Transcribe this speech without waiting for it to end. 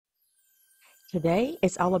Today,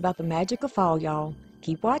 it's all about the magic of fall, y'all.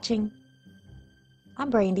 Keep watching. I'm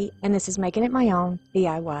Brandy, and this is Making It My Own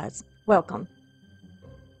DIYs. Welcome.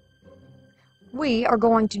 We are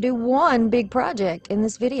going to do one big project in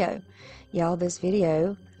this video. Y'all, this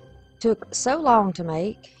video took so long to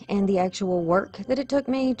make, and the actual work that it took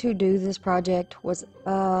me to do this project was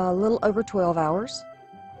a little over 12 hours.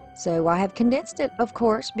 So I have condensed it, of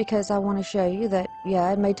course, because I want to show you that,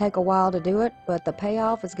 yeah, it may take a while to do it, but the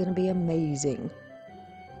payoff is going to be amazing.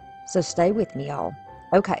 So stay with me, y'all.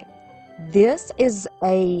 Okay, this is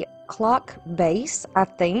a clock base, I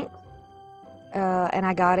think, and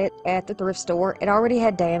I got it at the thrift store. It already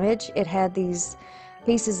had damage. It had these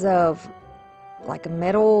pieces of like a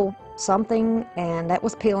metal something, and that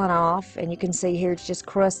was peeling off, and you can see here it's just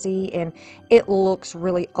crusty, and it looks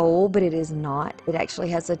really old, but it is not. It actually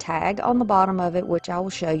has a tag on the bottom of it, which I will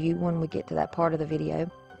show you when we get to that part of the video.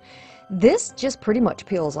 This just pretty much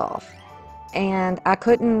peels off, and I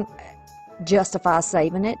couldn't justify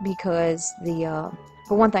saving it because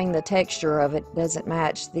for one thing, the texture of it doesn't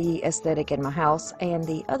match the aesthetic in my house, and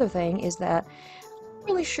the other thing is that I'm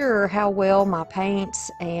really sure how well my paints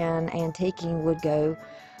and antiquing would go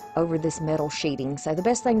over this metal sheeting. So the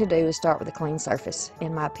best thing to do is start with a clean surface,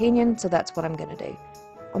 in my opinion. So that's what I'm going to do.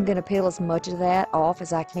 I'm going to peel as much of that off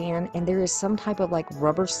as I can, and there is some type of like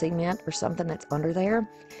rubber cement or something that's under there.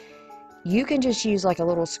 You can just use like a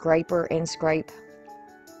little scraper and scrape.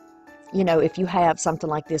 You know, if you have something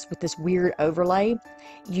like this with this weird overlay,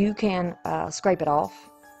 you can scrape it off.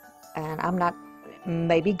 And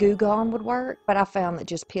maybe Goo Gone would work, but I found that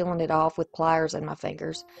just peeling it off with pliers and my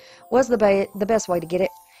fingers was the best way to get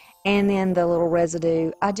it. And then the little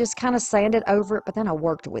residue, I just kind of sanded over it, but then I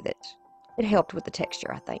worked with it. It helped with the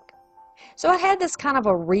texture, I think. So I had this kind of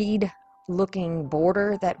a reed looking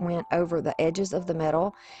border that went over the edges of the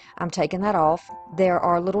metal. I'm taking that off. There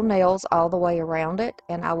are little nails all the way around it,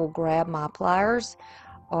 and I will grab my pliers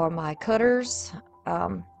or my cutters,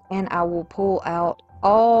 and I will pull out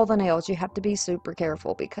all the nails. You have to be super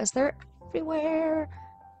careful because they're everywhere,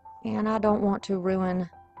 and I don't want to ruin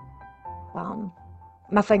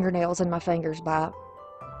my fingernails and my fingers by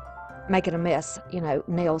making a mess, you know,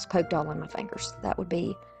 nails poked all in my fingers. That would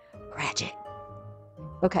be tragic.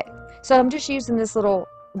 Okay, so I'm just using this little,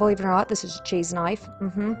 believe it or not, this is a cheese knife.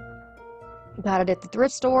 Got it at the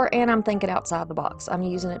thrift store, and I'm thinking outside the box. I'm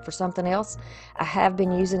using it for something else. I have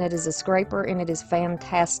been using it as a scraper, and it is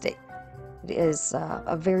fantastic. It is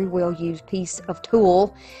a very well used piece of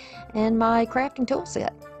tool in my crafting tool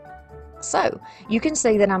set. So you can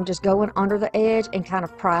see that I'm just going under the edge and kind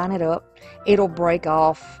of prying it up. It'll break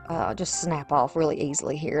off, just snap off really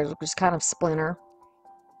easily here. It'll just kind of splinter.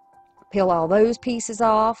 Peel all those pieces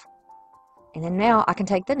off, and then now I can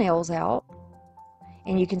take the nails out,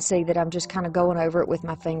 and you can see that I'm just kind of going over it with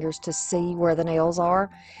my fingers to see where the nails are.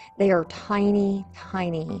 They are tiny,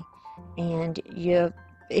 tiny, and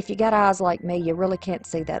if you got eyes like me, you really can't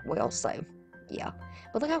see that well, so yeah.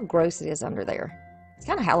 But look how gross it is under there. It's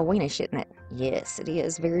kind of Halloweenish, isn't it? Yes, it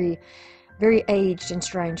is. Very, very aged and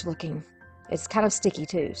strange looking. It's kind of sticky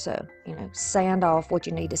too, so, you know, sand off what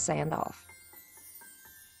you need to sand off.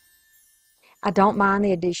 I don't mind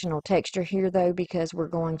the additional texture here though, because we're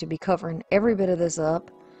going to be covering every bit of this up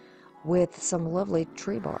with some lovely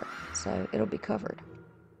tree bark, so it'll be covered.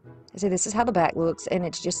 See, this is how the back looks, and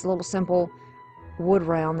it's just a little simple wood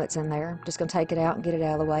round that's in there. I'm just going to take it out and get it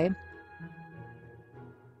out of the way.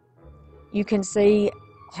 You can see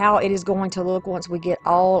how it is going to look once we get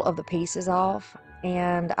all of the pieces off.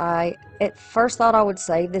 And I at first thought I would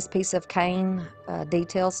save this piece of cane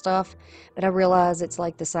detail stuff, but I realized it's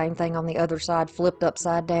like the same thing on the other side flipped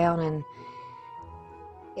upside down,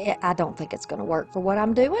 and I don't think it's going to work for what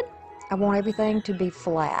I'm doing. I want everything to be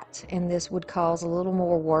flat, and this would cause a little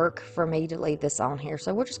more work for me to leave this on here,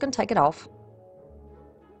 so we're just going to take it off.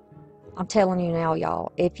 I'm telling you now,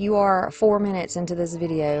 y'all, if you are 4 minutes into this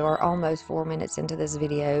video, or almost 4 minutes into this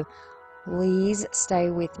video, please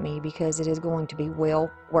stay with me because it is going to be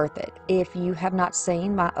well worth it. If you have not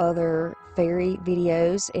seen my other fairy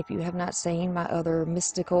videos, if you have not seen my other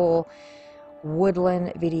mystical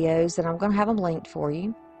woodland videos, then I'm going to have them linked for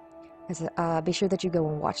you. Be sure that you go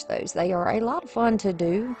and watch those. They are a lot of fun to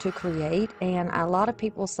do, to create, and a lot of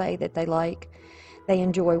people say that they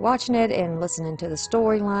enjoy watching it and listening to the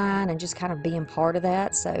storyline and just kind of being part of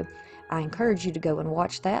that. So I encourage you to go and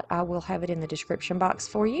watch that. I will have it in the description box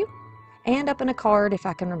for you, and up in a card if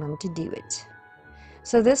I can remember to do it.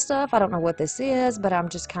 So this stuff, I don't know what this is, but I'm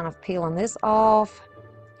just kind of peeling this off.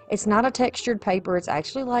 It's not a textured paper. It's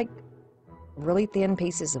actually like really thin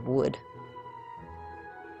pieces of wood.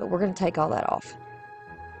 But we're going to take all that off.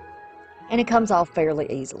 And it comes off fairly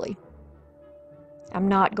easily. I'm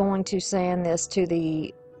not going to sand this to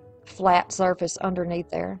the flat surface underneath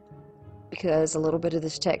there, because a little bit of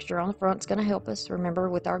this texture on the front is going to help us, remember,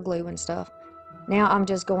 with our glue and stuff. Now I'm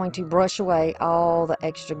just going to brush away all the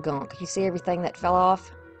extra gunk. You see everything that fell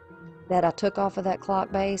off, that I took off of that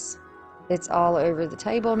clock base? It's all over the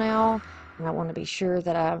table now, and I want to be sure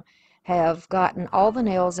that I have gotten all the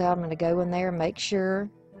nails out. I'm going to go in there and make sure.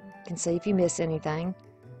 You can see if you miss anything.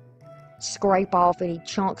 Scrape off any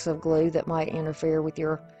chunks of glue that might interfere with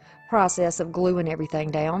your process of gluing everything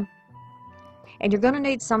down. And you're going to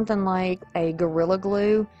need something like a Gorilla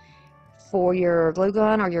Glue for your glue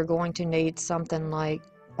gun, or you're going to need something like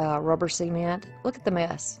rubber cement. Look at the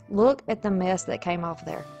mess. Look at the mess that came off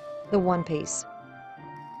there. The one piece.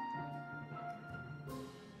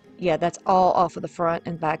 Yeah, that's all off of the front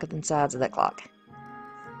and back of the sides of that clock.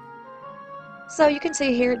 So you can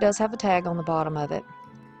see here it does have a tag on the bottom of it.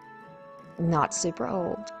 Not super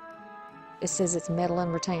old. It says it's metal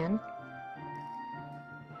and rattan.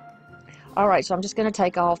 Alright, so I'm just going to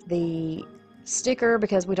take off the sticker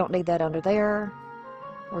because we don't need that under there.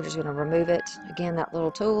 We're just going to remove it. Again, that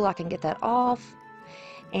little tool, I can get that off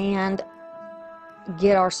and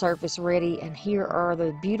get our surface ready. And here are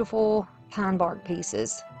the beautiful pine bark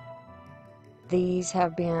pieces. These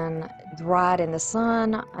have been dried in the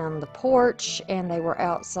sun on the porch, and they were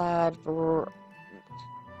outside for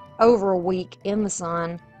over a week in the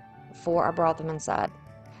sun before I brought them inside.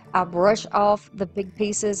 I brush off the big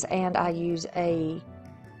pieces, and I use a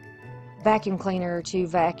vacuum cleaner to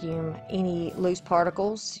vacuum any loose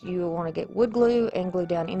particles. You want to get wood glue and glue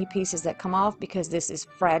down any pieces that come off, because this is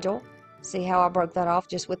fragile. See how I broke that off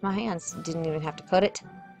just with my hands? Didn't even have to cut it.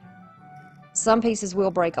 Some pieces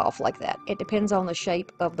will break off like that. It depends on the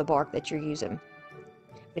shape of the bark that you're using.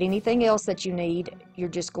 But anything else that you need, you're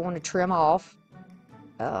just going to trim off,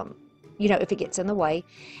 you know, if it gets in the way.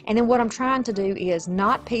 And then what I'm trying to do is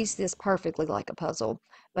not piece this perfectly like a puzzle,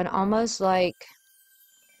 but almost like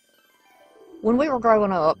when we were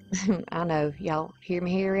growing up. I know, y'all hear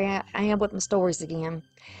me here, I am with my stories again.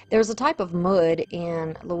 There's a type of mud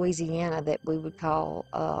in Louisiana that we would call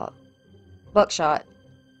buckshot.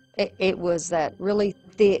 It was that really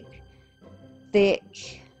thick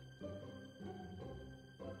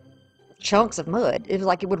chunks of mud. It was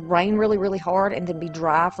like it would rain really, really hard and then be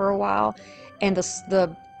dry for a while, and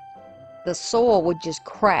the soil would just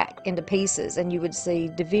crack into pieces, and you would see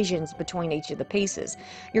divisions between each of the pieces.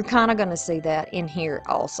 You're kind of going to see that in here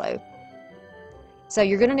also. So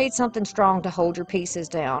you're going to need something strong to hold your pieces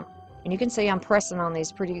down. And you can see I'm pressing on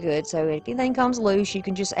these pretty good, so if anything comes loose, you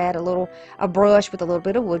can just add a brush with a little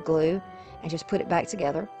bit of wood glue and just put it back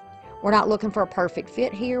together. We're not looking for a perfect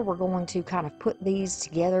fit here. We're going to kind of put these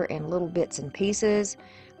together in little bits and pieces,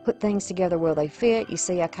 put things together where they fit. You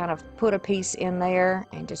see I kind of put a piece in there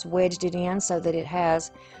and just wedged it in so that it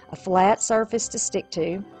has a flat surface to stick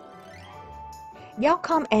to. Y'all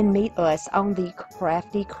come and meet us on the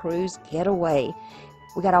Crafty Cruise Getaway.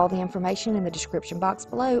 We got all the information in the description box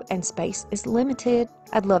below, and space is limited.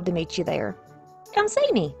 I'd love to meet you there. Come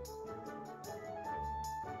see me.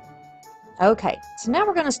 Okay, so now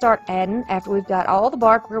we're going to start adding, after we've got all the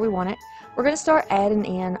bark where we want it, we're going to start adding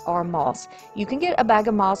in our moss. You can get a bag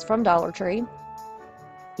of moss from Dollar Tree.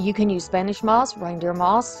 You can use Spanish moss, reindeer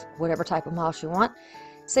moss, whatever type of moss you want.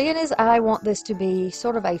 Seeing as I want this to be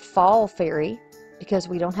sort of a fall fairy, because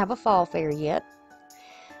we don't have a fall fairy yet,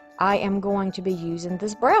 I am going to be using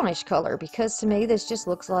this brownish color, because to me this just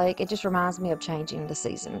looks like, it just reminds me of changing the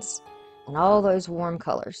seasons and all those warm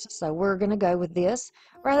colors. So we're going to go with this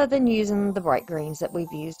rather than using the bright greens that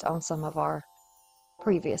we've used on some of our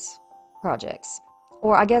previous projects.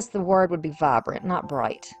 Or I guess the word would be vibrant, not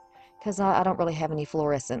bright, because I don't really have any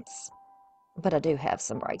fluorescence, but I do have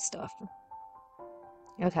some bright stuff.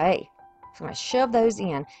 Okay, so I'm going to shove those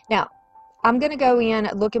in. Now, I'm going to go in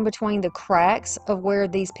looking between the cracks of where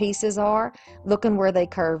these pieces are, looking where they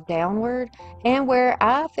curve downward, and where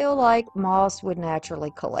I feel like moss would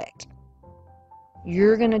naturally collect.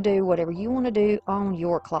 You're going to do whatever you want to do on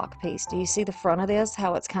your clock piece. Do you see the front of this,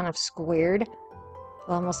 how it's kind of squared?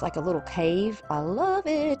 Almost like a little cave. I love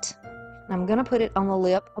it. I'm going to put it on the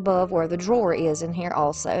lip above where the drawer is in here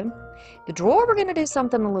also. The drawer we're going to do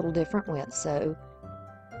something a little different with, so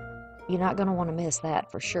you're not going to want to miss that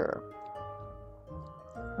for sure.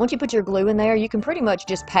 Once you put your glue in there, you can pretty much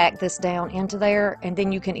just pack this down into there, and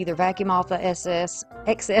then you can either vacuum off the excess,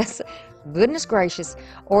 goodness gracious,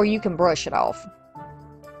 or you can brush it off.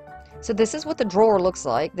 So this is what the drawer looks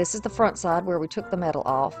like. This is the front side where we took the metal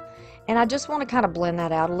off. And I just want to kind of blend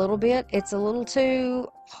that out a little bit. It's a little too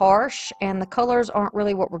harsh, and the colors aren't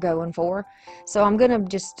really what we're going for. So I'm going to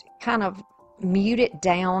just kind of mute it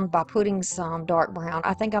down by putting some dark brown.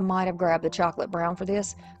 I think I might have grabbed the chocolate brown for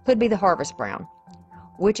this. Could be the harvest brown.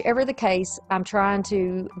 Whichever the case, I'm trying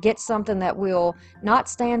to get something that will not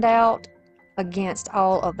stand out against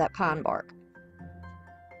all of that pine bark.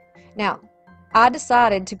 Now, I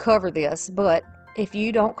decided to cover this, but if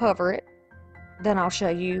you don't cover it, then I'll show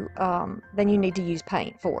you, then you need to use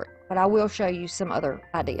paint for it. But I will show you some other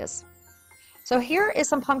ideas. So here is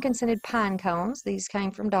some pumpkin scented pine cones. These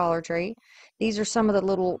came from Dollar Tree. These are some of the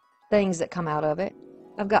little things that come out of it.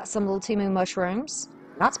 I've got some little Timu mushrooms,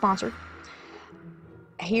 not sponsored.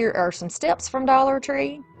 Here are some steps from Dollar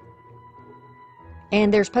Tree.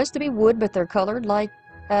 And they're supposed to be wood, but they're colored like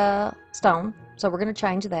stone. So we're going to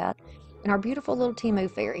change that. And our beautiful little Timu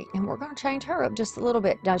fairy. And we're going to change her up just a little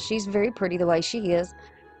bit. Now, she's very pretty the way she is,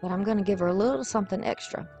 but I'm going to give her a little something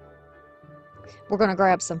extra. We're going to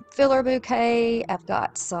grab some filler bouquet. I've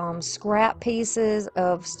got some scrap pieces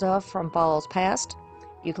of stuff from falls past.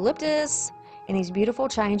 Eucalyptus and these beautiful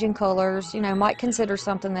changing colors. You know, might consider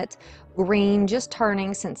something that's green, just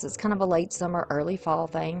turning, since it's kind of a late summer, early fall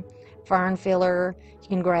thing. Fern filler. You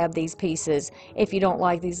can grab these pieces. If you don't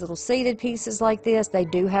like these little seeded pieces like this, they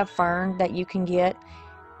do have fern that you can get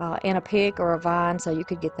in a pick or a vine, so you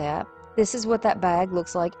could get that. This is what that bag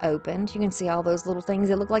looks like opened. You can see all those little things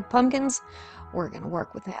that look like pumpkins. We're going to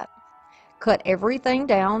work with that. Cut everything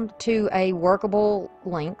down to a workable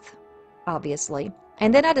length, obviously.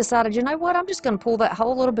 And then I decided, you know what, I'm just going to pull that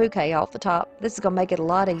whole little bouquet off the top. This is going to make it a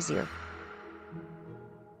lot easier.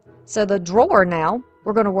 So the drawer now,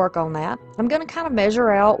 we're going to work on that. I'm going to kind of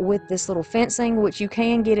measure out with this little fencing, which you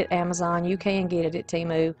can get at Amazon. You can get it at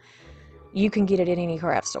Temu. You can get it at any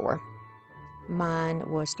craft store. Mine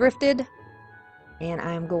was thrifted, and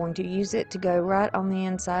I'm going to use it to go right on the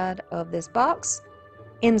inside of this box.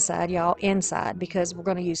 Inside, y'all, inside, because we're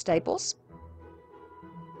going to use staples.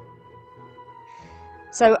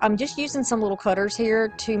 So I'm just using some little cutters here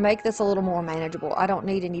to make this a little more manageable. I don't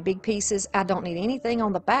need any big pieces. I don't need anything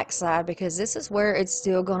on the back side, because this is where it's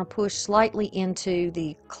still going to push slightly into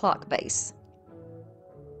the clock base.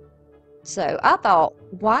 So I thought,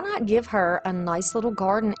 why not give her a nice little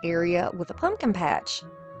garden area with a pumpkin patch?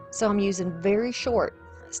 So I'm using very short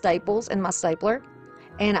staples in my stapler,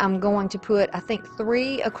 and I'm going to put, I think,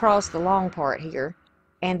 3 across the long part here,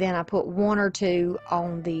 and then I put 1 or 2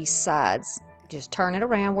 on the sides. Just turn it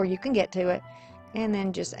around where you can get to it, and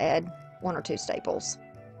then just add 1 or 2 staples.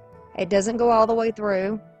 It doesn't go all the way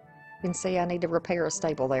through. You can see I need to repair a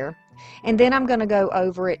staple there. And then I'm going to go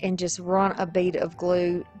over it and just run a bead of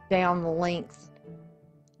glue down the length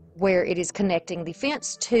where it is connecting the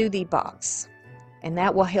fence to the box. And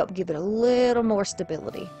that will help give it a little more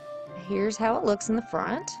stability. Here's how it looks in the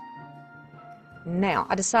front. Now,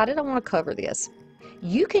 I decided I want to cover this.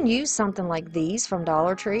 You can use something like these from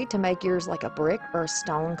Dollar Tree to make yours like a brick or a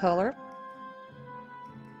stone color.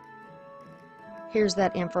 Here's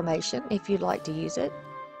that information if you'd like to use it.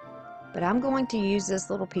 But I'm going to use this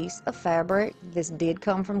little piece of fabric. This did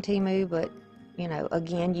come from Temu, but you know,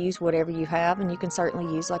 again, use whatever you have, and you can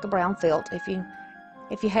certainly use like a brown felt if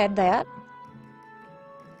you had that.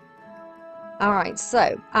 All right,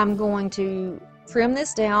 so I'm going to trim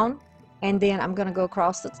this down, and then I'm going to go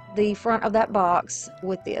across the front of that box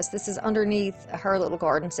with this. This is underneath her little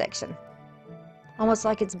garden section, almost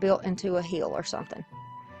like it's built into a hill or something.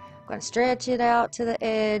 I'm going to stretch it out to the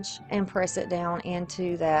edge and press it down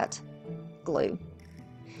into that glue.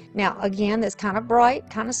 Now again, that's kind of bright,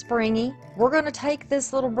 kind of springy. We're going to take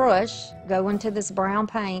this little brush, go into this brown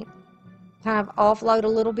paint, kind of offload a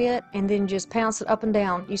little bit, and then just pounce it up and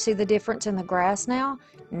down. You see the difference in the grass now?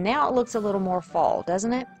 Now it looks a little more fall,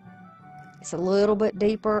 doesn't it? It's a little bit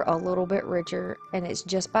deeper, a little bit richer, and it's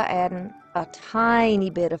just by adding a tiny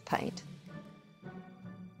bit of paint.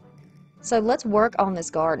 So let's work on this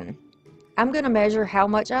garden. I'm going to measure how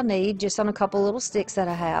much I need just on a couple little sticks that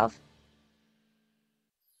I have.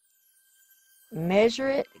 Measure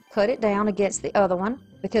it, cut it down against the other one,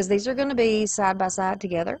 because these are going to be side by side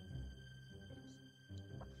together.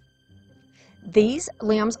 These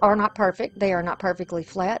limbs are not perfect. They are not perfectly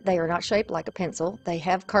flat. They are not shaped like a pencil. They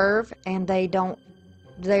have curve, and they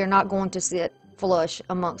are not going to sit flush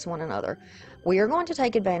amongst one another. We are going to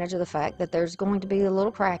take advantage of the fact that there's going to be a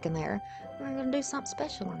little crack in there. We're going to do something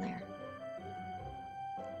special in there.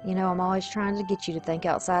 You know, I'm always trying to get you to think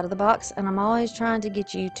outside of the box, and I'm always trying to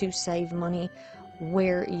get you to save money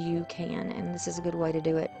where you can, and this is a good way to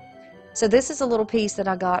do it. So this is a little piece that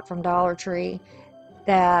I got from Dollar Tree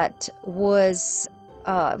that was,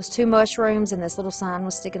 it was 2 mushrooms, and this little sign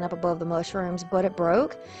was sticking up above the mushrooms, but it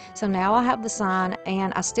broke. So now I have the sign,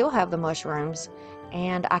 and I still have the mushrooms,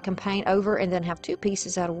 and I can paint over and then have two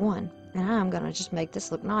pieces out of one. And I'm going to just make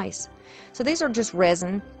this look nice. So these are just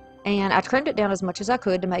resin, and I trimmed it down as much as I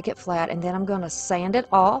could to make it flat, and then I'm going to sand it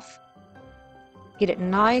off, get it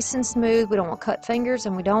nice and smooth. We don't want cut fingers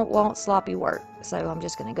and we don't want sloppy work. So I'm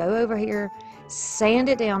just going to go over here, sand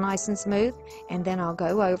it down nice and smooth, and then I'll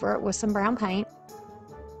go over it with some brown paint.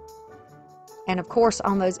 And of course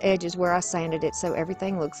on those edges where I sanded it, so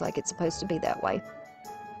everything looks like it's supposed to be that way.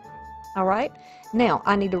 Alright, now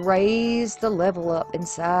I need to raise the level up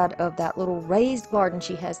inside of that little raised garden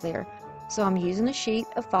she has there. So I'm using a sheet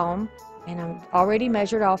of foam, and I'm already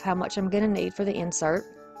measured off how much I'm going to need for the insert.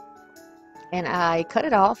 And I cut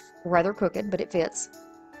it off rather crooked, but it fits.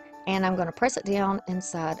 And I'm going to press it down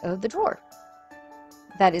inside of the drawer.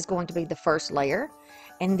 That is going to be the first layer.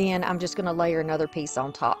 And then I'm just going to layer another piece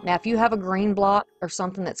on top. Now, if you have a green block or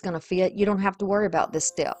something that's going to fit, you don't have to worry about this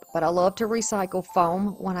step. But I love to recycle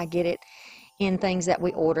foam when I get it in things that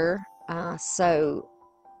we order. So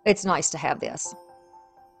it's nice to have this.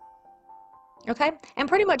 Okay, and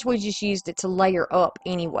pretty much we just used it to layer up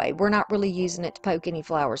anyway. We're not really using it to poke any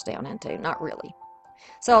flowers down into, not really.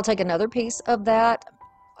 So I'll take another piece of that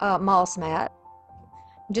moss mat.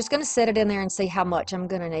 I'm just going to set it in there and see how much I'm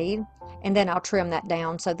going to need, and then I'll trim that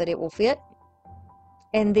down so that it will fit.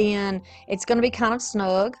 And then it's going to be kind of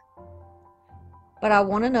snug, but I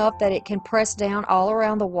want enough that it can press down all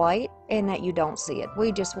around the white and that you don't see it.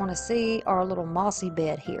 We just want to see our little mossy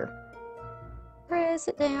bed here. Press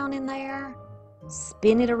it down in there.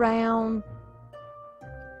 Spin it around,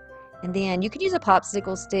 and then you could use a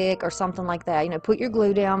popsicle stick or something like that. You know, put your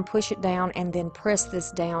glue down, push it down, and then press this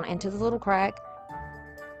down into the little crack,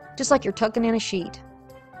 just like you're tucking in a sheet.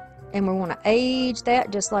 And we want to age that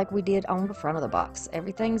just like we did on the front of the box.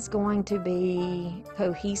 Everything's going to be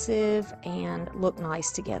cohesive and look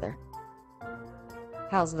nice together.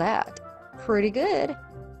 How's that? Pretty good.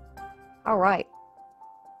 All right.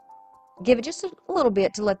 Give it just a little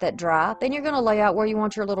bit to let that dry. Then you're going to lay out where you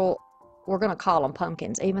want your little, we're going to call them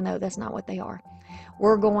pumpkins, even though that's not what they are.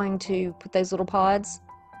 We're going to put those little pods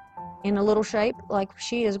in a little shape, like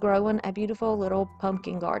she is growing a beautiful little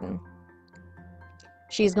pumpkin garden.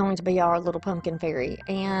 She's going to be our little pumpkin fairy,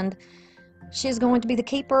 and she's going to be the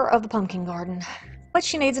keeper of the pumpkin garden. But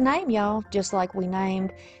she needs a name, y'all, just like we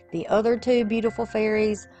named the other two beautiful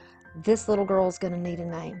fairies. This little girl's going to need a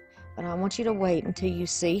name. But I want you to wait until you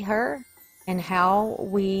see her and how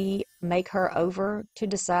we make her over to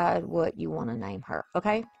decide what you want to name her,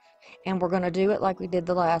 okay? And we're going to do it like we did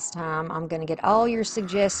the last time. I'm going to get all your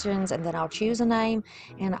suggestions, and then I'll choose a name,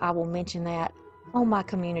 and I will mention that on my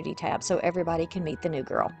community tab so everybody can meet the new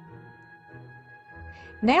girl.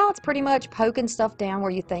 Now it's pretty much poking stuff down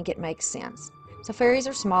where you think it makes sense. So fairies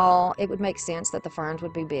are small. It would make sense that the ferns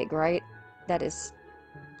would be big, right? That is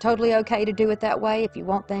totally okay to do it that way. If you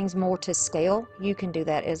want things more to scale, you can do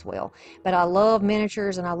that as well. But I love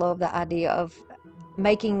miniatures, and I love the idea of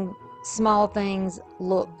making small things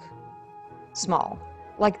look small,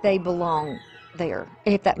 like they belong there,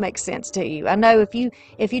 if that makes sense to you. I know if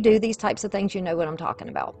you do these types of things, you know what I'm talking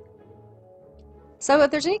about. So if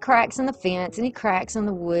there's any cracks in the fence, any cracks in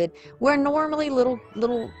the wood, where normally little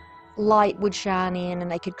light would shine in and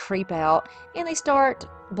they could creep out and they start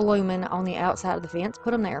blooming on the outside of the fence,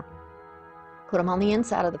 put them there. Put them on the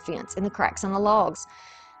inside of the fence, in the cracks in the logs,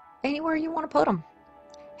 anywhere you want to put them.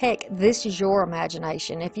 Heck, this is your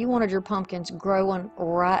imagination. If you wanted your pumpkins growing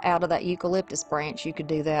right out of that eucalyptus branch, you could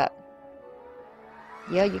do that.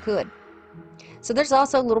 Yeah, you could. So there's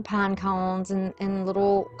also little pine cones and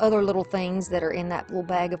other little things that are in that little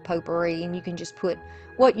bag of potpourri, and you can just put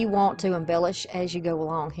what you want to embellish as you go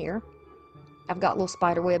along here. I've got little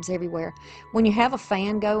spider webs everywhere. When you have a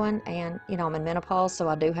fan going, and you know I'm in menopause, so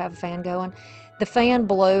I do have a fan going, the fan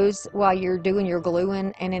blows while you're doing your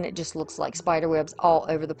gluing, and then it just looks like spider webs all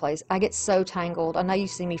over the place. I get so tangled. I know you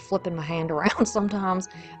see me flipping my hand around sometimes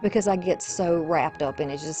because I get so wrapped up in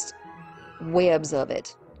it, just webs of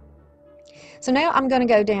it. So now I'm going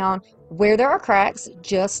to go down where there are cracks,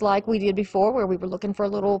 just like we did before, where we were looking for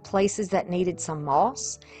little places that needed some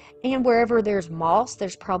moss. And wherever there's moss,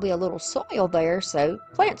 there's probably a little soil there, so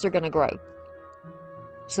plants are going to grow.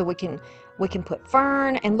 So we can put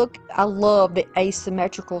fern, and look, I love the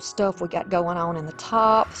asymmetrical stuff we got going on in the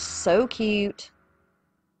top. So cute.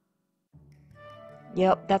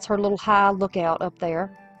 Yep, that's her little high lookout up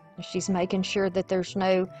there. She's making sure that there's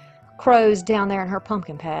no crows down there in her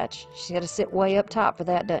pumpkin patch. She's got to sit way up top for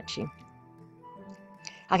that, doesn't she?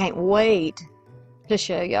 I can't wait to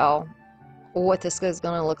show y'all what this is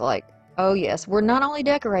going to look like. Oh yes, we're not only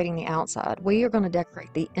decorating the outside, we are going to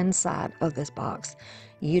decorate the inside of this box.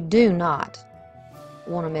 You do not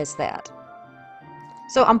want to miss that.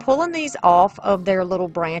 So I'm pulling these off of their little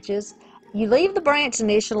branches. You leave the branch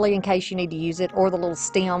initially in case you need to use it, or the little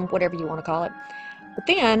stem, whatever you want to call it. But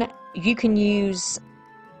then you can use,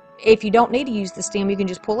 if you don't need to use the stem, you can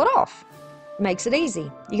just pull it off. Makes it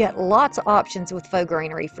easy. You got lots of options with faux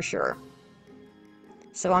greenery for sure.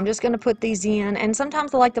 So I'm just going to put these in, and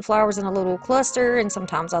sometimes I like the flowers in a little cluster, and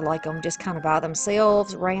sometimes I like them just kind of by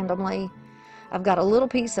themselves randomly. I've got a little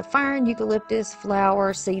piece of fern, eucalyptus,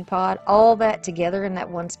 flower, seed pod, all that together in that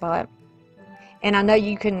one spot. And I know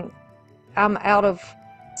you can, I'm out of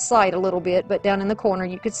sight a little bit, but down in the corner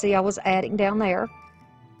you could see I was adding down there.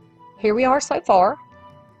 Here we are so far.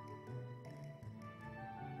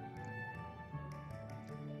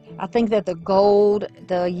 I think that the gold,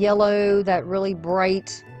 the yellow, that really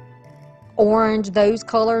bright orange, those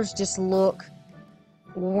colors just look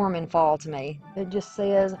warm in fall to me. It just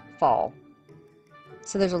says fall.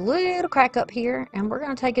 So there's a little crack up here, and we're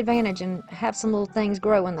going to take advantage and have some little things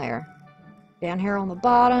growing there. Down here on the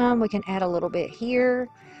bottom, we can add a little bit here.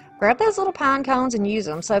 Grab those little pine cones and use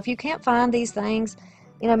them. So if you can't find these things,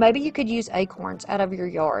 you know, maybe you could use acorns out of your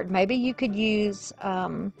yard. Maybe you could use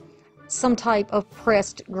some type of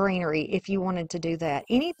pressed greenery if you wanted to do that.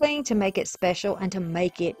 Anything to make it special and to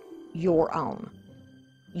make it your own.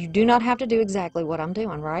 You do not have to do exactly what I'm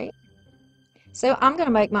doing, right? So I'm going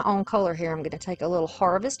to make my own color here. I'm going to take a little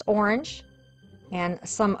harvest orange and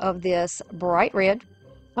some of this bright red.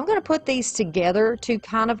 I'm going to put these together to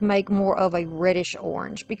kind of make more of a reddish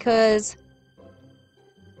orange, because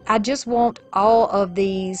I just want all of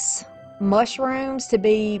these mushrooms to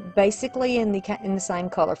be basically in the same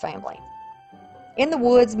color family. In the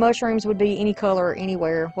woods, mushrooms would be any color,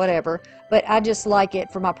 anywhere, whatever, but I just like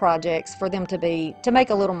it for my projects, for them to make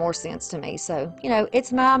a little more sense to me. So, you know,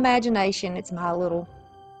 it's my imagination, it's my little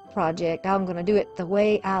project. I'm going to do it the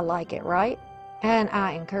way I like it, right? And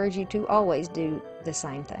I encourage you to always do the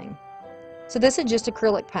same thing. So this is just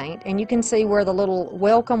acrylic paint, and you can see where the little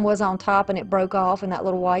welcome was on top and it broke off in that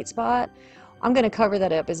little white spot. I'm going to cover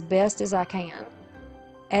that up as best as I can.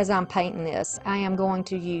 As I'm painting this, I am going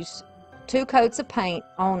to use 2 coats of paint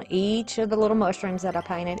on each of the little mushrooms that I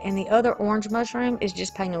painted, and the other orange mushroom is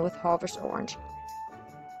just painted with harvest orange.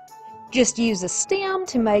 Just use a stem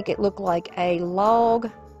to make it look like a log,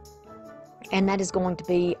 and that is going to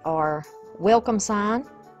be our welcome sign.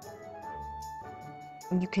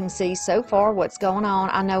 You can see so far what's going on.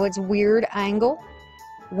 I know it's weird angle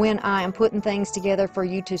when I am putting things together for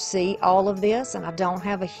you to see all of this, and I don't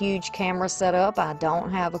have a huge camera set up. I don't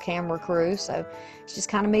have a camera crew, so it's just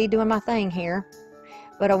kind of me doing my thing here.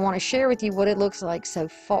 But I want to share with you what it looks like so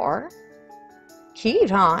far. Cute,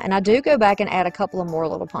 huh? And I do go back and add a couple of more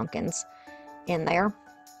little pumpkins in there.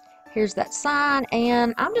 Here's that sign,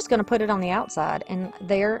 and I'm just going to put it on the outside, and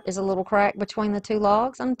there is a little crack between the 2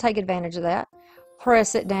 logs. I'm going to take advantage of that.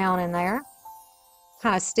 Press it down in there.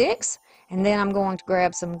 Kind of sticks. And then I'm going to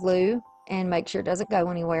grab some glue and make sure it doesn't go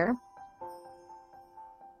anywhere.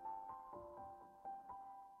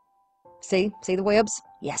 See the webs?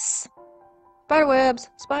 Yes. Spider webs,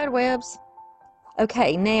 spider webs.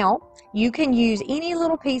 Okay, now you can use any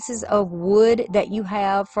little pieces of wood that you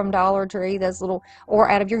have from Dollar Tree, those little, or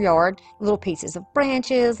out of your yard, little pieces of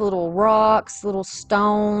branches, little rocks, little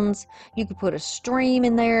stones. You could put a stream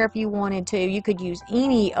in there if you wanted to. You could use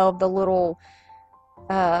any of the little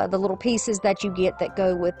pieces that you get that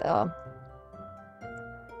go with the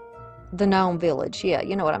gnome village. Yeah,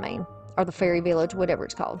 you know what I mean. Or the fairy village, whatever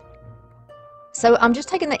it's called. So I'm just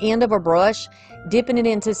taking the end of a brush, dipping it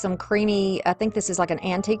into some creamy, I think this is like an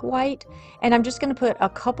antique white, and I'm just going to put a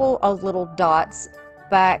couple of little dots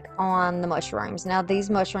back on the mushrooms. Now these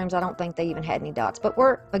mushrooms, I don't think they even had any dots, but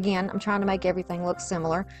I'm trying to make everything look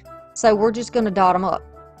similar. So we're just going to dot them up.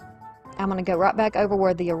 I'm going to go right back over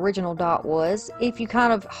where the original dot was. If you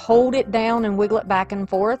kind of hold it down and wiggle it back and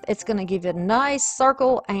forth, it's going to give you a nice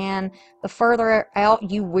circle, and the further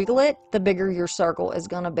out you wiggle it, the bigger your circle is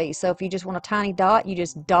going to be. So if you just want a tiny dot, you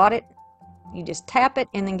just dot it, you just tap it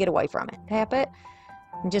and then get away from it. Tap it.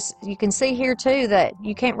 And you can see here too that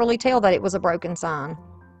you can't really tell that it was a broken sign.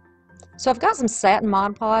 So I've got some satin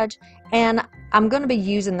Mod Podge, and I'm going to be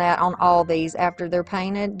using that on all these after they're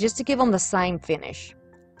painted, just to give them the same finish.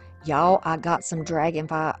 Y'all, I got some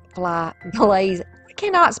dragonfly glaze. I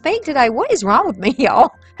cannot speak today. What is wrong with me,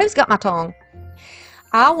 y'all? Who's got my tongue?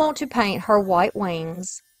 I want to paint her white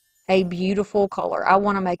wings a beautiful color. I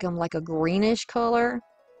want to make them like a greenish color.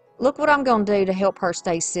 Look what I'm going to do to help her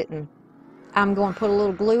stay sitting. I'm going to put a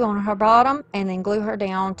little glue on her bottom and then glue her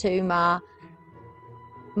down to my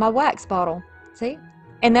wax bottle. See?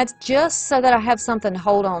 And that's just so that I have something to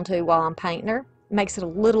hold on to while I'm painting her. It makes it a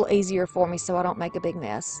little easier for me so I don't make a big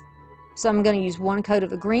mess. So I'm going to use 1 coat of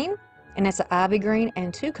the green, and that's an ivy green,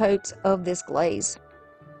 and 2 coats of this glaze.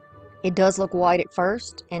 It does look white at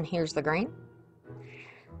first, and here's the green.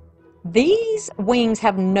 These wings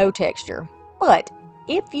have no texture, but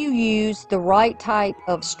if you use the right type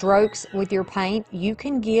of strokes with your paint, you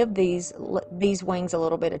can give these wings a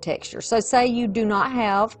little bit of texture. So say you do not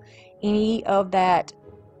have any of that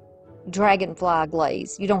dragonfly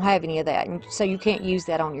glaze. You don't have any of that, and so you can't use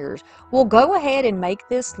that on yours. Well, go ahead and make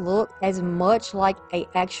this look as much like an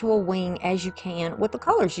actual wing as you can with the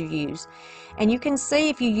colors you use. And you can see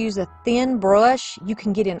if you use a thin brush, you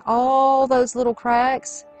can get in all those little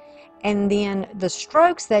cracks, and then the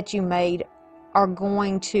strokes that you made are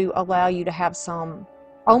going to allow you to have some,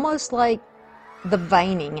 almost like the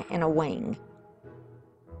veining in a wing.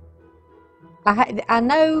 I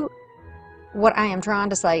know what I am trying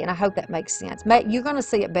to say, and I hope that makes sense. You're going to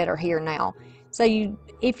see it better here now. So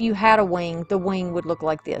if you had a wing, the wing would look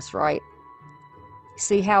like this, right?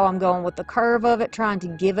 See how I'm going with the curve of it, trying to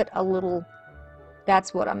give it a little,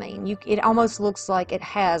 that's what I mean. It almost looks like it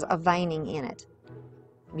has a veining in it.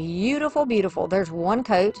 Beautiful, beautiful. There's 1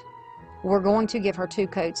 coat. We're going to give her 2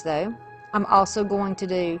 coats though. I'm also going to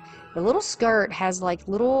do, the little skirt has like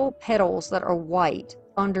little petals that are white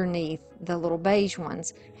underneath the little beige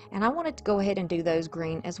ones, and I wanted to go ahead and do those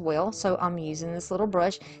green as well. So I'm using this little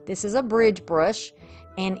brush. This is a bridge brush,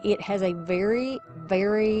 and it has a very,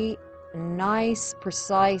 very nice,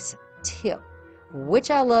 precise tip,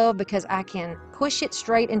 which I love because I can push it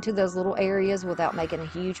straight into those little areas without making a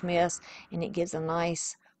huge mess, and it gives a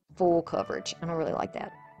nice full coverage, and I really like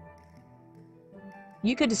that.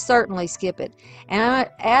 You could certainly skip it. And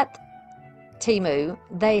at Temu,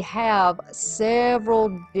 they have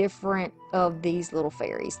several different of these little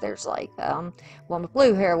fairies. There's like one with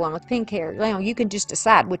blue hair, one with pink hair. You can just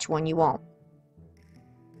decide which one you want.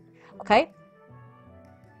 Okay?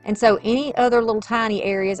 And so any other little tiny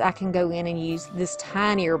areas, I can go in and use this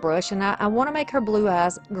tinier brush. And I want to make her blue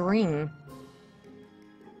eyes green.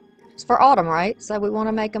 It's for autumn, right? So we want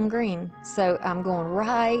to make them green. So I'm going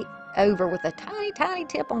right over with a tiny, tiny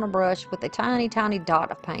tip on a brush with a tiny, tiny dot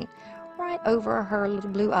of paint right over her little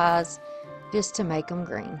blue eyes, just to make them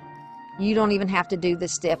green. You don't even have to do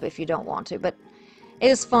this step if you don't want to, but it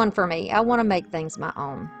is fun for me. I want to make things my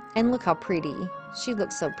own. And look how pretty. She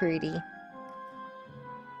looks so pretty.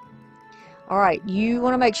 Alright, you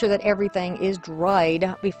want to make sure that everything is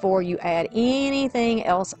dried before you add anything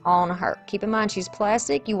else on her. Keep in mind she's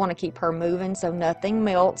plastic. You want to keep her moving so nothing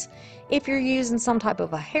melts if you're using some type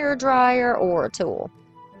of a hair dryer or a tool.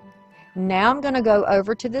 Now I'm going to go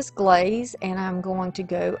over to this glaze, and I'm going to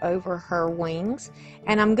go over her wings,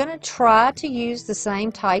 and I'm going to try to use the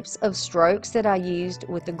same types of strokes that I used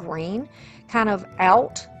with the green, kind of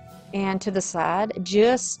out and to the side,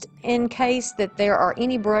 just in case that there are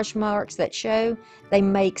any brush marks that show, they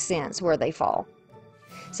make sense where they fall.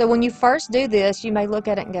 So when you first do this, you may look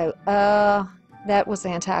at it and go, that was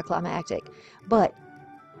anticlimactic, but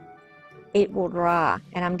it will dry,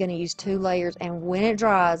 and I'm going to use 2 layers, and when it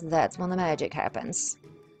dries, that's when the magic happens.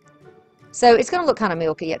 So it's going to look kind of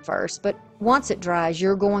milky at first, but once it dries,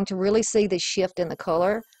 you're going to really see the shift in the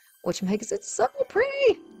color, which makes it so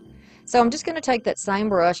pretty. So I'm just going to take that same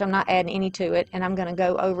brush, I'm not adding any to it, and I'm going to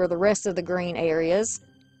go over the rest of the green areas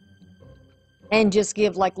and just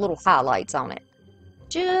give like little highlights on it.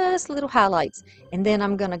 Just little highlights. And then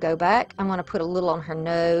I'm going to go back, I'm going to put a little on her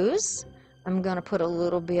nose. I'm going to put a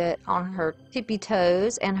little bit on her tippy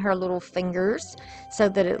toes and her little fingers so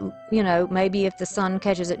that it, maybe if the sun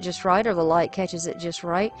catches it just right or the light catches it just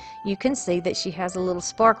right, you can see that she has a little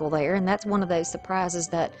sparkle there, and that's one of those surprises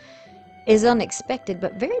that is unexpected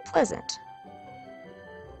but very pleasant.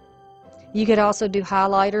 You could also do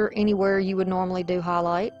highlighter anywhere you would normally do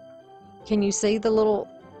highlight. Can you see the little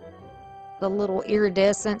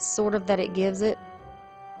iridescence sort of that it gives it?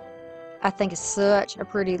 I think it's such a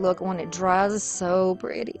pretty look when it dries. It's so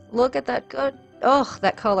pretty. Look at that good. Oh,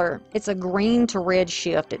 that color. It's a green to red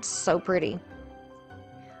shift. It's so pretty.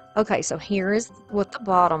 Okay, so here is what the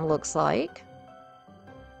bottom looks like.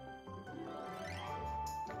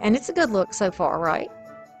 And it's a good look so far, right?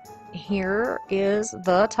 Here is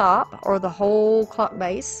the top, or the whole clock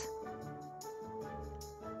base.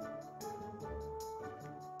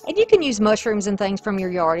 And you can use mushrooms and things from your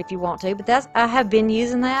yard if you want to, but I have been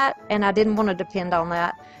using that, and I didn't want to depend on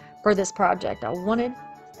that for this project. I wanted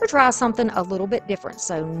to try something a little bit different,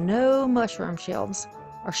 so no mushroom shelves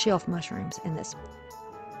or shelf mushrooms in this.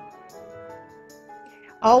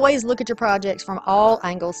 Always look at your projects from all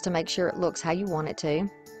angles to make sure it looks how you want it to.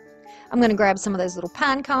 I'm going to grab some of those little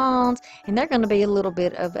pine cones, and they're going to be a little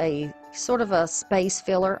bit of a sort of a space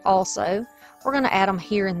filler also We're going to add them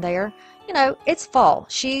here and there. You know, it's fall.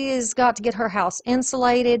 She's got to get her house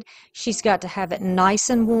insulated. She's got to have it nice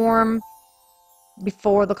and warm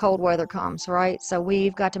before the cold weather comes, right? So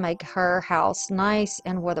we've got to make her house nice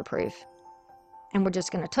and weatherproof. And we're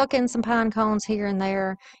just going to tuck in some pine cones here and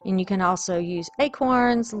there. And you can also use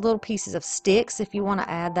acorns, little pieces of sticks if you want to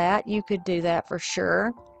add that. You could do that for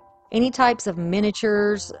sure. Any types of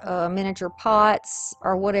miniatures, miniature pots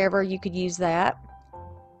or whatever, you could use that.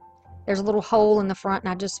 There's a little hole in the front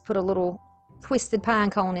and I just put a little twisted pine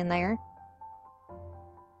cone in there.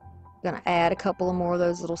 I'm going to add a couple of more of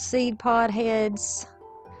those little seed pod heads.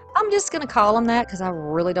 I'm just going to call them that because I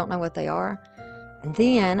really don't know what they are. And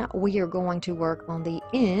then we are going to work on the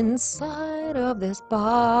inside of this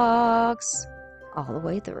box all the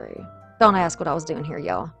way through. Don't ask what I was doing here,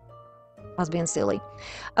 y'all. I was being silly.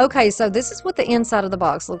 Okay, so this is what the inside of the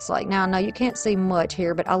box looks like. Now, I know you can't see much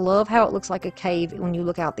here, but I love how it looks like a cave when you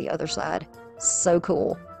look out the other side. So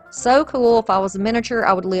cool. So cool. If I was a miniature,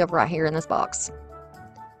 I would live right here in this box.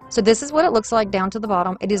 So this is what it looks like down to the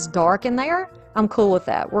bottom. It is dark in there. I'm cool with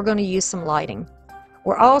that. We're going to use some lighting.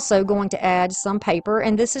 We're also going to add some paper,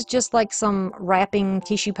 and this is just like some wrapping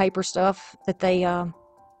tissue paper stuff that they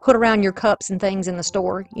put around your cups and things in the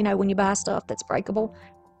store, you know, when you buy stuff that's breakable.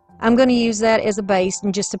 I'm going to use that as a base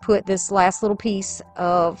and just to put this last little piece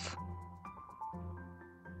of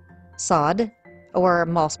sod or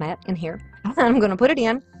moss mat in here. I'm going to put it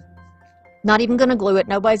in. Not even going to glue it.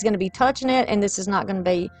 Nobody's going to be touching it, and this is not going to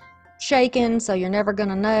be shaken, so you're never going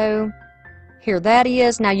to know. Here that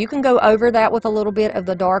is. Now you can go over that with a little bit of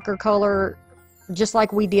the darker color, just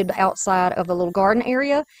like we did outside of the little garden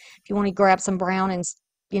area. If you want to grab some brown and,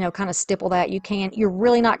 you know, kind of stipple that, you can. You're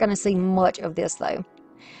really not going to see much of this though.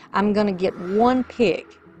 I'm going to get one pick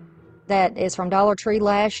that is from Dollar Tree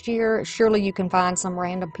last year. Surely you can find some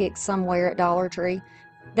random picks somewhere at Dollar Tree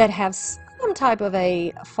that have some type of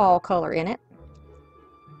a fall color in it.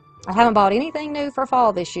 I haven't bought anything new for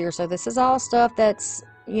fall this year, so this is all stuff that's,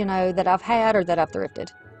 you know, that I've had or that I've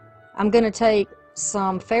thrifted. I'm going to take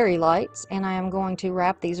some fairy lights and I am going to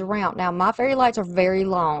wrap these around. Now my fairy lights are very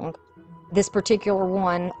long, this particular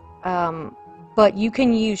one, but you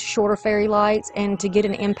can use shorter fairy lights, and to get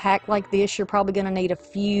an impact like this you're probably going to need a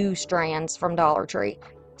few strands from Dollar Tree.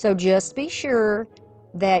 So just be sure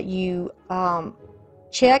that you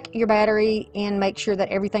check your battery and make sure that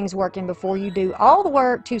everything's working before you do all the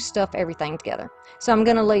work to stuff everything together. So I'm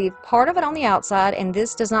going to leave part of it on the outside, and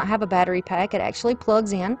this does not have a battery pack. It actually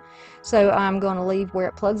plugs in. So I'm going to leave where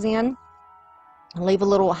it plugs in, leave a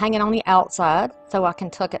little hanging on the outside so I can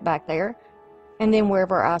tuck it back there. And then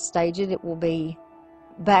wherever I stage it, it will be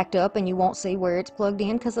backed up and you won't see where it's plugged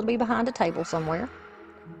in because it'll be behind a table somewhere.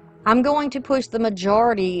 I'm going to push the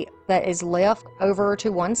majority that is left over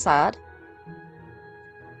to one side.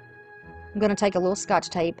 I'm going to take a little Scotch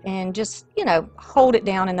tape and just, you know, hold it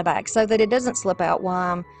down in the back so that it doesn't slip out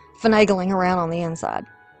while I'm finagling around on the inside.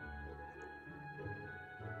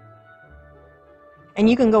 And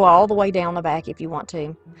you can go all the way down the back if you want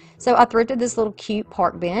to. So I thrifted this little cute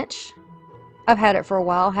park bench. I've had it for a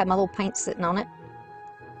while, had my little paint sitting on it.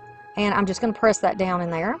 And I'm just going to press that down in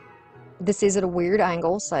there. This is at a weird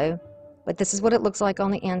angle, but this is what it looks like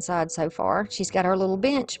on the inside so far. She's got her little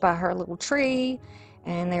bench by her little tree,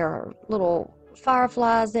 and there are little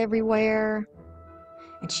fireflies everywhere.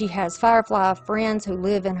 And she has firefly friends who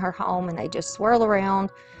live in her home, and they just swirl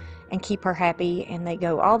around and keep her happy, and they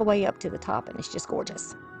go all the way up to the top, and it's just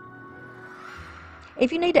gorgeous.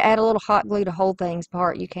 If you need to add a little hot glue to hold things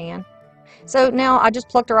apart, you can. So now I just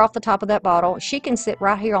plucked her off the top of that bottle. She can sit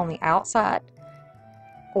right here on the outside,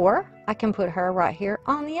 or I can put her right here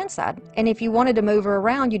on the inside. And if you wanted to move her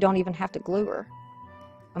around, you don't even have to glue her.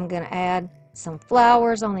 I'm going to add some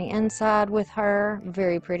flowers on the inside with her.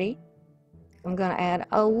 Very pretty. I'm going to add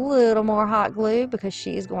a little more hot glue because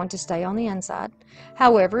she is going to stay on the inside.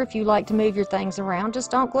 However, if you like to move your things around,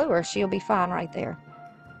 just don't glue her. She'll be fine right there.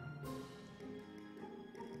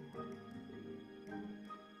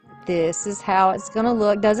 This is how it's going to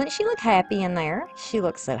look. Doesn't she look happy in there? She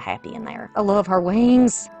looks so happy in there. I love her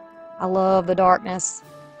wings. I love the darkness.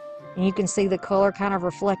 And you can see the color kind of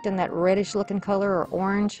reflecting that reddish looking color or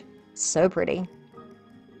orange. So pretty.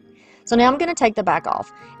 So now I'm going to take the back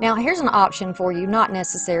off. Now here's an option for you, not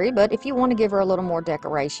necessary, but if you want to give her a little more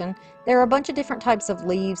decoration, there are a bunch of different types of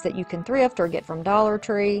leaves that you can thrift or get from Dollar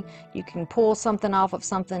Tree. You can pull something off of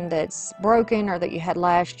something that's broken or that you had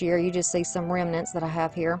last year. You just see some remnants that I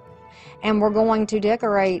have here. And we're going to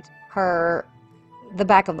decorate her, the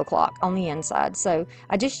back of the clock on the inside. So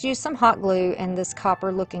I just used some hot glue and this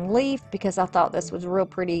copper looking leaf because I thought this was real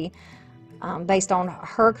pretty based on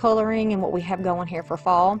her coloring and what we have going here for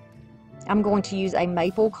fall. I'm going to use a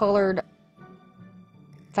maple colored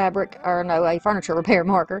fabric, or no, a furniture repair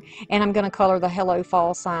marker, and I'm going to color the Hello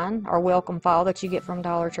Fall sign or welcome fall that you get from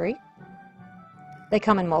Dollar Tree. They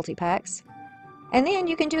come in multi-packs. And then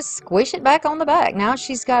you can just squish it back on the back. Now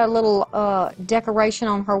she's got a little decoration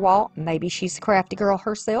on her wall. Maybe she's a crafty girl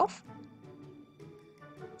herself.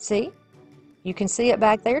 See? You can see it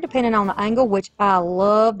back there depending on the angle, which I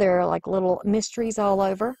love. There are like little mysteries all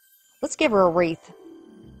over. Let's give her a wreath.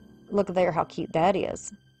 Look there how cute that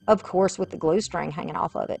is. Of course, with the glue string hanging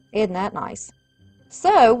off of it. Isn't that nice?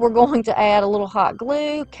 So we're going to add a little hot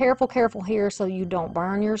glue. Careful, careful here so you don't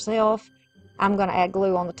burn yourself. I'm going to add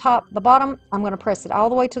glue on the top, the bottom. I'm going to press it all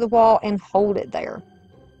the way to the wall and hold it there.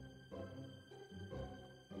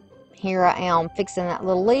 Here I am fixing that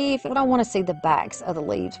little leaf, but I want to see the backs of the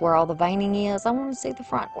leaves where all the veining is. I want to see the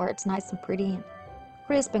front where it's nice and pretty and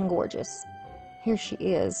crisp and gorgeous. Here she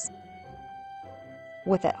is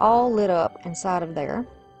with it all lit up inside of there.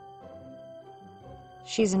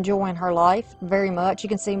 She's enjoying her life very much. You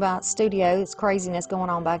can see my studio, it's craziness going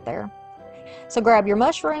on back there. So grab your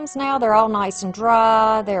mushrooms now. They're all nice and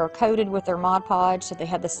dry. They're coated with their Mod Podge so they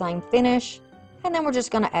have the same finish. And then we're just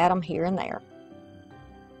going to add them here and there.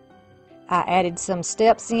 I added some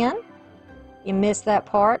steps in. You missed that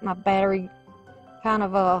part. My battery kind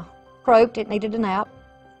of croaked. It needed a nap.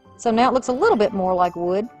 So now it looks a little bit more like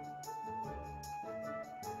wood.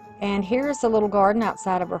 And here's the little garden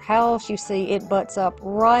outside of her house. You see it butts up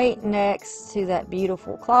right next to that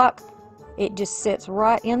beautiful clock. It just sits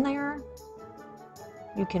right in there.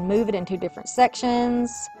 You can move it into different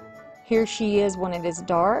sections. Here she is when it is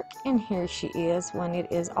dark, and here she is when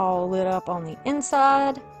it is all lit up on the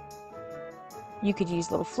inside. You could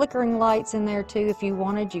use little flickering lights in there too if you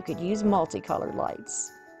wanted. You could use multicolored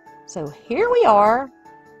lights. So here we are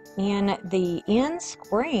in the end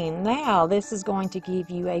screen. Now this is going to give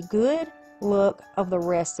you a good look of the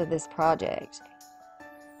rest of this project.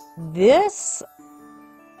 This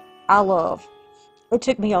I love. It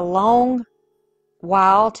took me a long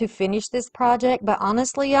while to finish this project, but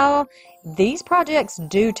honestly y'all, these projects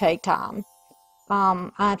do take time.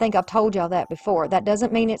 I think I've told y'all that before. That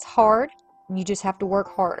doesn't mean it's hard. You just have to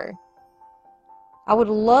work harder. I would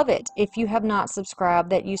love it if you have not subscribed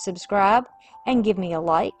that you subscribe and give me a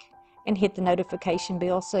like and hit the notification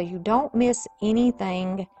bell so you don't miss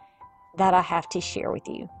anything that I have to share with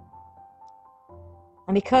you.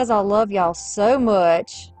 And because I love y'all so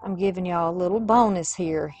much, I'm giving y'all a little bonus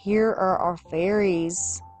here. Here are our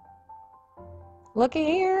fairies. Looky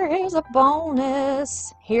here, here's a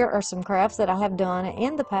bonus. Here are some crafts that I have done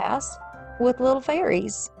in the past with little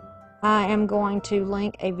fairies. I am going to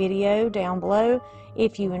link a video down below.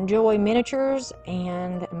 If you enjoy miniatures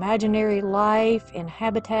and imaginary life and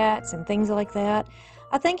habitats and things like that,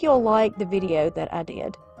 I think you'll like the video that I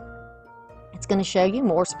did. It's going to show you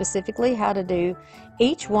more specifically how to do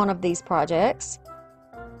each one of these projects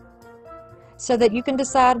so that you can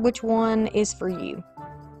decide which one is for you.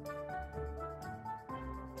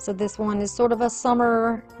 So this one is sort of a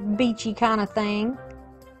summer beachy kind of thing.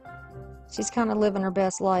 She's kind of living her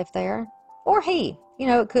best life there. Or he. You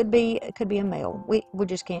know, it could be a male. We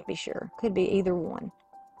just can't be sure. Could be either one.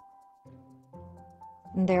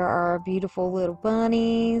 And there are beautiful little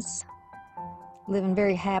bunnies living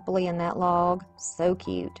very happily in that log. So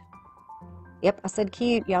cute. Yep, I said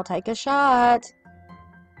cute. Y'all take a shot.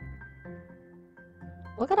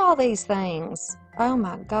 Look at all these things. Oh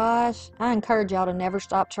my gosh. I encourage y'all to never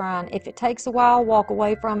stop trying. If it takes a while, walk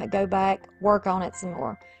away from it, go back, work on it some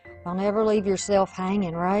more. Don't ever leave yourself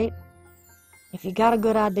hanging, right? If you got a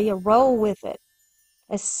good idea, roll with it.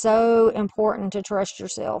 It's so important to trust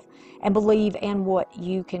yourself and believe in what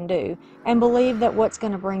you can do and believe that what's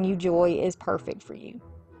going to bring you joy is perfect for you.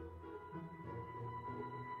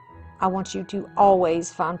 I want you to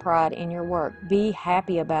always find pride in your work. Be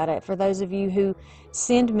happy about it. For those of you who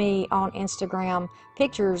send me on Instagram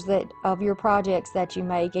pictures of your projects that you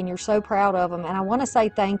make and you're so proud of them, and I want to say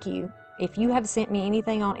thank you. If you have sent me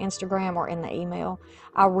anything on Instagram or in the email,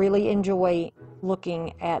 I really enjoy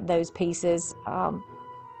looking at those pieces.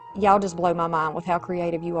 Y'all just blow my mind with how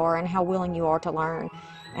creative you are and how willing you are to learn.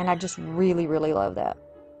 And I just really, really love that.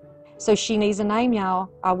 So she needs a name, y'all.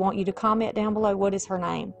 I want you to comment down below, what is her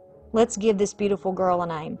name? Let's give this beautiful girl a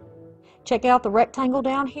name. Check out the rectangle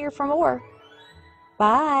down here for more.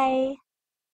 Bye.